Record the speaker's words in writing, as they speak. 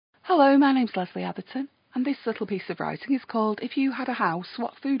Hello, my name's Lesley Reads, and this little piece of writing is called If You Had a House,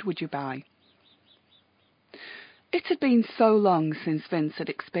 What Food Would You Buy? It had been so long since Vince had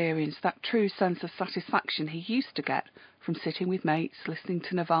experienced that true sense of satisfaction he used to get from sitting with mates, listening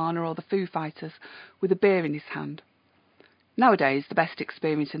to Nirvana or the Foo Fighters, with a beer in his hand. Nowadays, the best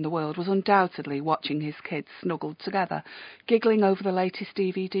experience in the world was undoubtedly watching his kids snuggled together, giggling over the latest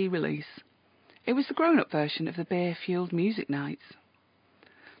DVD release. It was the grown-up version of the beer-fueled music nights.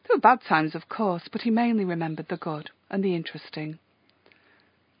 There were bad times, of course, but he mainly remembered the good and the interesting.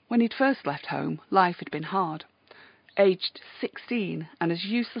 When he'd first left home, life had been hard. Aged 16, and as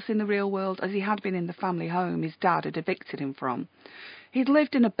useless in the real world as he had been in the family home his dad had evicted him from, he'd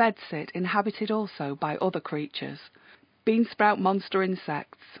lived in a bedsit inhabited also by other creatures. Beansprout monster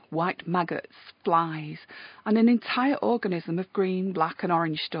insects, white maggots, flies, and an entire organism of green, black and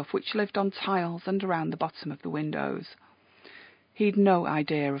orange stuff which lived on tiles and around the bottom of the windows. He'd no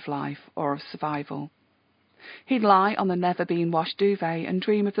idea of life or of survival. He'd lie on the never-been-washed duvet and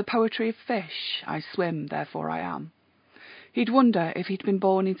dream of the poetry of fish, I swim, therefore I am. He'd wonder if he'd been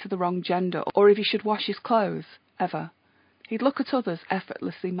born into the wrong gender or if he should wash his clothes, ever. He'd look at others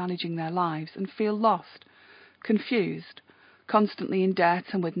effortlessly managing their lives and feel lost, confused, constantly in debt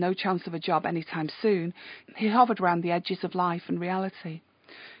and with no chance of a job any time soon. He hovered around the edges of life and reality.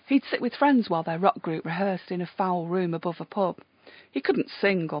 He'd sit with friends while their rock group rehearsed in a foul room above a pub. He couldn't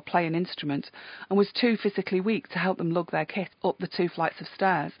sing or play an instrument and was too physically weak to help them lug their kit up the 2 flights of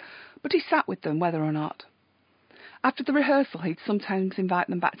stairs, but he sat with them whether or not. After the rehearsal he'd sometimes invite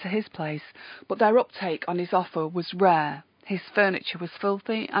them back to his place, but their uptake on his offer was rare. His furniture was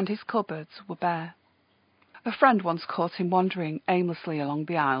filthy and his cupboards were bare. A friend once caught him wandering aimlessly along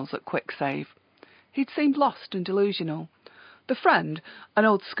the aisles at Quick Save. He'd seemed lost and delusional. The friend, an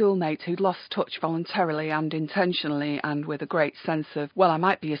old schoolmate who'd lost touch voluntarily and intentionally and with a great sense of, well, I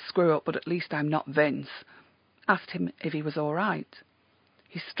might be a screw-up, but at least I'm not Vince, asked him if he was all right.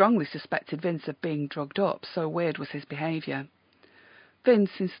 He strongly suspected Vince of being drugged up, so weird was his behaviour.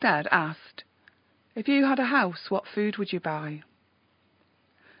 Vince instead asked, if you had a house, what food would you buy?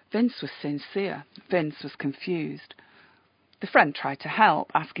 Vince was sincere. Vince was confused. The friend tried to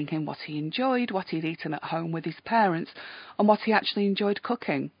help, asking him what he enjoyed, what he'd eaten at home with his parents, and what he actually enjoyed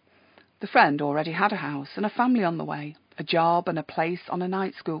cooking. The friend already had a house and a family on the way, a job and a place on a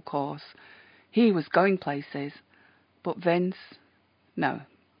night school course. He was going places. But Vince, no.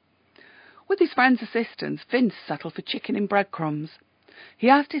 With his friend's assistance, Vince settled for chicken in breadcrumbs.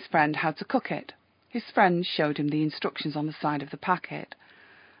 He asked his friend how to cook it. His friend showed him the instructions on the side of the packet.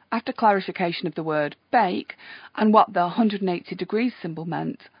 After clarification of the word bake and what the 180 degrees symbol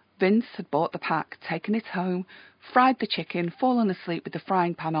meant, Vince had bought the pack, taken it home, fried the chicken, fallen asleep with the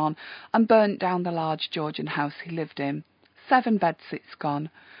frying pan on, and burnt down the large Georgian house he lived in. 7 bedsits gone.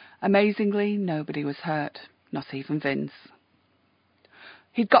 Amazingly, nobody was hurt, not even Vince.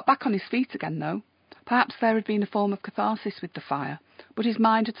 He'd got back on his feet again, though. Perhaps there had been a form of catharsis with the fire, but his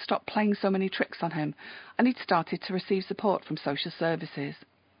mind had stopped playing so many tricks on him, and he'd started to receive support from social services.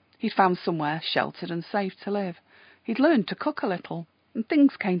 He'd found somewhere sheltered and safe to live. He'd learned to cook a little, and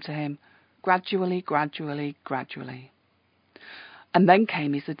things came to him, gradually. And then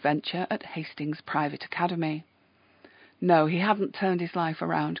came his adventure at Hastings Private Academy. No, he hadn't turned his life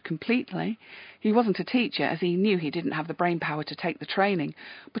around completely. He wasn't a teacher, as he knew he didn't have the brain power to take the training,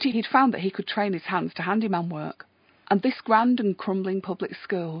 but he'd found that he could train his hands to handyman work. And this grand and crumbling public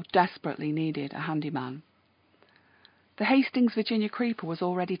school desperately needed a handyman. The Hastings Virginia creeper was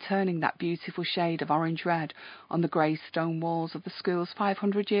already turning that beautiful shade of orange-red on the grey stone walls of the school's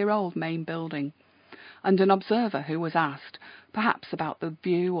 500-year-old main building, and an observer who was asked, perhaps about the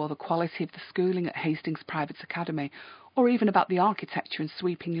view or the quality of the schooling at Hastings Private Academy, or even about the architecture and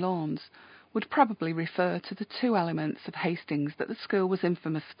sweeping lawns, would probably refer to the 2 elements of Hastings that the school was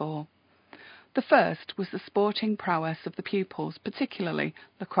infamous for. The first was the sporting prowess of the pupils, particularly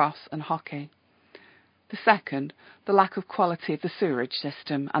lacrosse and hockey. The second, the lack of quality of the sewerage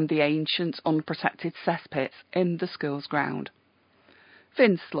system and the ancient, unprotected cesspits in the school's ground.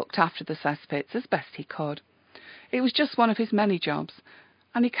 Vince looked after the cesspits as best he could. It was just one of his many jobs,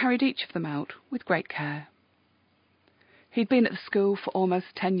 and he carried each of them out with great care. He'd been at the school for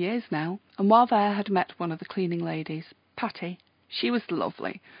almost 10 years now, and while there had met one of the cleaning ladies, Patty. She was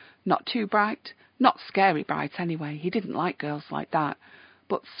lovely, not too bright, not scary bright anyway, he didn't like girls like that,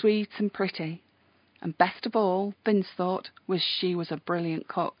 but sweet and pretty. And best of all, Vince thought, she was a brilliant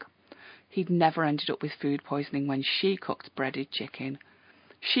cook. He'd never ended up with food poisoning when she cooked breaded chicken.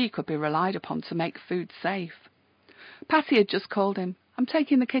 She could be relied upon to make food safe. Patty had just called him. I'm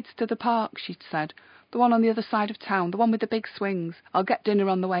taking the kids to the park, she'd said. The one on the other side of town, the one with the big swings. I'll get dinner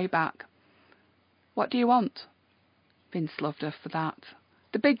on the way back. What do you want? Vince loved her for that.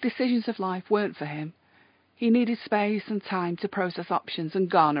 The big decisions of life weren't for him. He needed space and time to process options and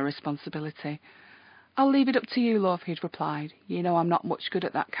garner responsibility. I'll leave it up to you, love, he'd replied. You know I'm not much good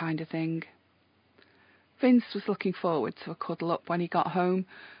at that kind of thing. Vince was looking forward to a cuddle-up when he got home,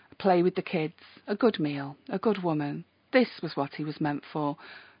 a play with the kids, a good meal, a good woman. This was what he was meant for.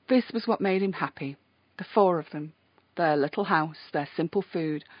 This was what made him happy. The four of them, their little house, their simple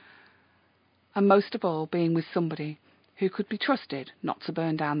food, and most of all being with somebody who could be trusted not to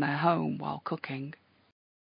burn down their home while cooking.